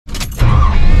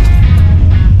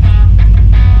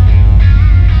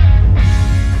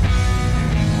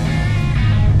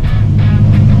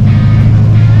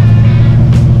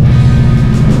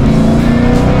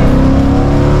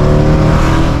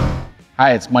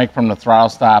Hi, it's Mike from the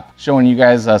Throttlestop, showing you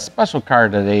guys a special car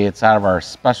today. It's out of our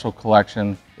special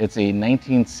collection. It's a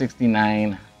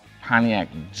 1969 Pontiac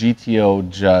GTO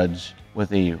Judge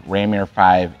with a Ram Air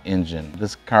 5 engine.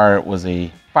 This car was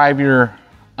a 5-year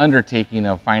undertaking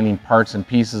of finding parts and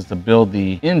pieces to build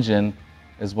the engine,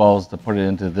 as well as to put it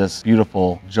into this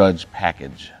beautiful Judge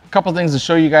package. A couple things to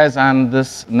show you guys on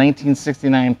this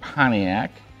 1969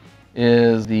 Pontiac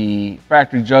is the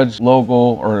factory Judge logo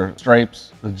or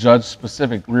stripes, the Judge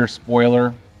specific rear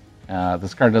spoiler.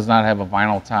 This car does not have a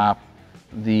vinyl top.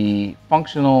 The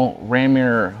functional Ram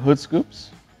Air hood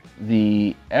scoops,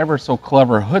 the ever so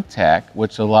clever hood tack,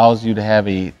 which allows you to have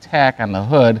a tack on the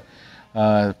hood,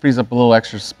 frees up a little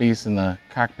extra space in the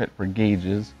cockpit for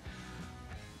gauges.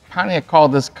 Pontiac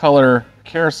called this color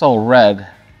carousel red.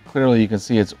 Clearly you can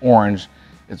see it's orange.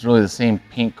 It's really the same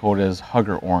paint coat as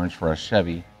Hugger orange for a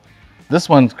Chevy. This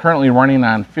one's currently running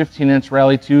on 15-inch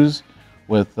Rally 2s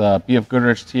with BF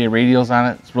Goodrich TA radials on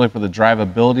it. It's really for the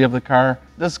drivability of the car.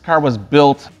 This car was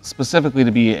built specifically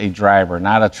to be a driver,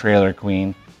 not a trailer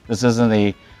queen. This isn't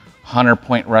a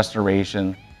 100-point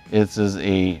restoration. This is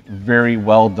a very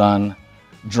well done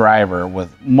driver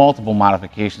with multiple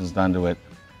modifications done to it.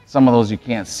 Some of those you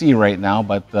can't see right now,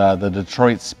 but the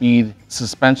Detroit Speed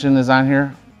suspension is on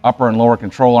here. Upper and lower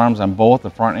control arms on both the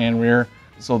front and rear.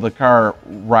 So the car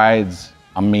rides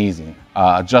amazing.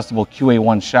 Adjustable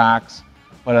QA1 shocks.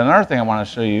 But another thing I want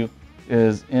to show you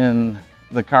is in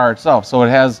the car itself. So it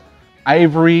has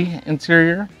ivory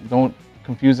interior. Don't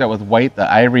confuse that with white.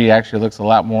 The ivory actually looks a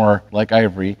lot more like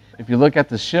ivory. If you look at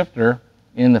the shifter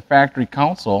in the factory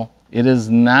console, it is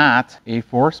not a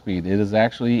 4-speed. It is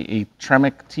actually a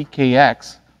Tremec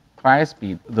TKX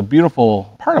 5-speed. The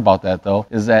beautiful part about that though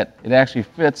is that it actually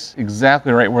fits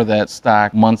exactly right where that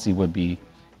stock Muncie would be.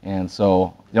 And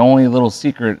so the only little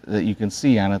secret that you can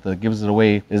see on it that gives it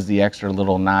away is the extra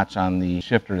little notch on the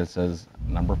shifter that says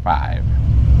number 5.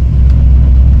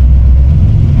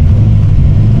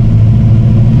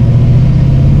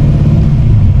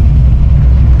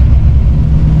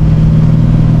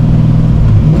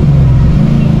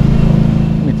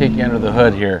 Let me take you under the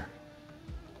hood here.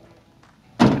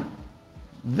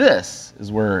 This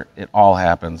is where it all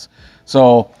happens.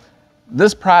 So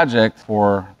this project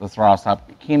for the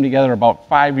Throttlestop came together about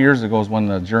 5 years ago is when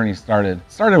the journey started.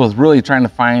 It started with really trying to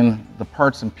find the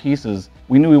parts and pieces.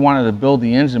 We knew we wanted to build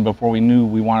the engine before we knew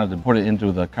we wanted to put it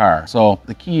into the car. So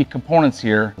the key components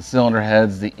here, the cylinder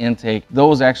heads, the intake,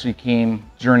 those actually came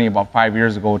journey about 5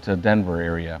 years ago to Denver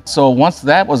area. So once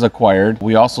that was acquired,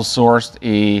 we also sourced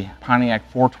a Pontiac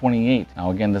 428.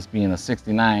 Now again, this being a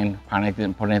 69, Pontiac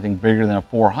didn't put anything bigger than a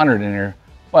 400 in here.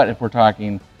 But if we're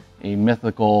talking a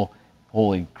mythical,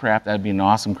 holy crap, that'd be an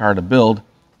awesome car to build,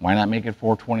 why not make it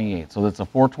 428? So it's a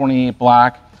 428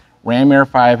 block, Ram Air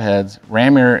 5 heads,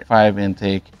 Ram Air 5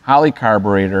 intake, Holley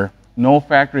carburetor, no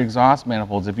factory exhaust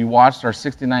manifolds. If you watched our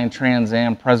 69 Trans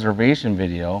Am preservation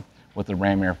video with the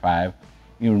Ram Air 5,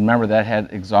 you remember that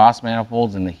had exhaust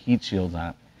manifolds and the heat shields on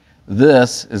it.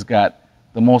 This has got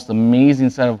the most amazing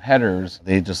set of headers.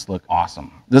 They just look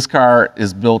awesome. This car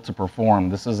is built to perform.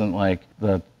 This isn't like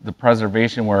the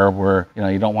preservation where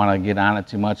you don't want to get on it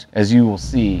too much. As you will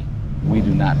see, we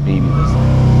do not baby this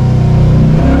thing.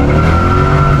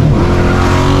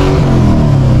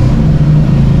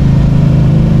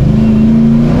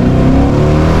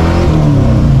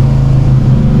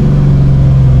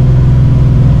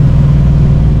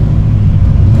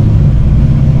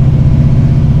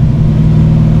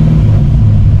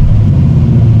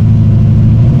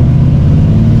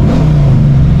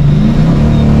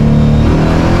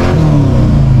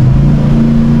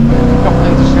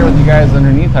 Guys,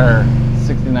 underneath our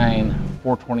 69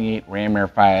 428 Ram Air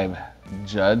 5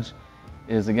 Judge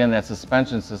is again that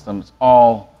suspension system. It's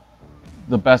all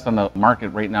the best on the market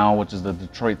right now, which is the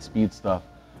Detroit Speed stuff.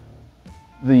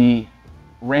 The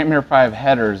Ram Air 5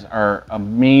 headers are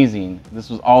amazing. This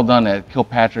was all done at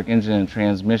Kilpatrick Engine and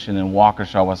Transmission in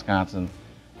Waukesha, Wisconsin.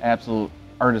 Absolute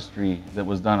artistry that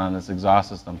was done on this exhaust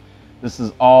system. This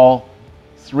is all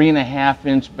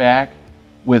 3.5-inch back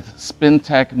with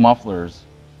SpinTech mufflers.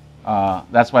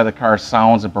 That's why the car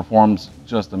sounds and performs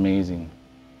just amazing.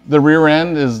 The rear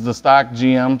end is the stock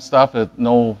GM stuff.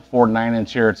 No Ford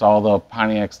 9-inch here, it's all the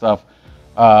Pontiac stuff.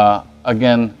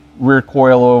 Again, rear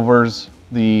coilovers,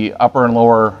 the upper and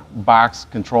lower box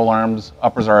control arms.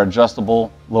 Uppers are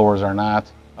adjustable, lowers are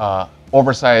not.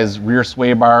 Oversized rear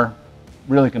sway bar,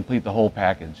 really complete the whole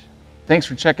package. Thanks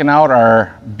for checking out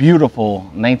our beautiful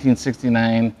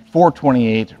 1969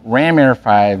 428 Ram Air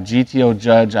 5 GTO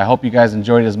Judge. I hope you guys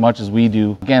enjoyed it as much as we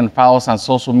do. Again, follow us on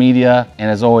social media, and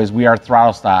as always, we are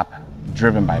Throttlestop,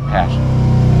 driven by passion.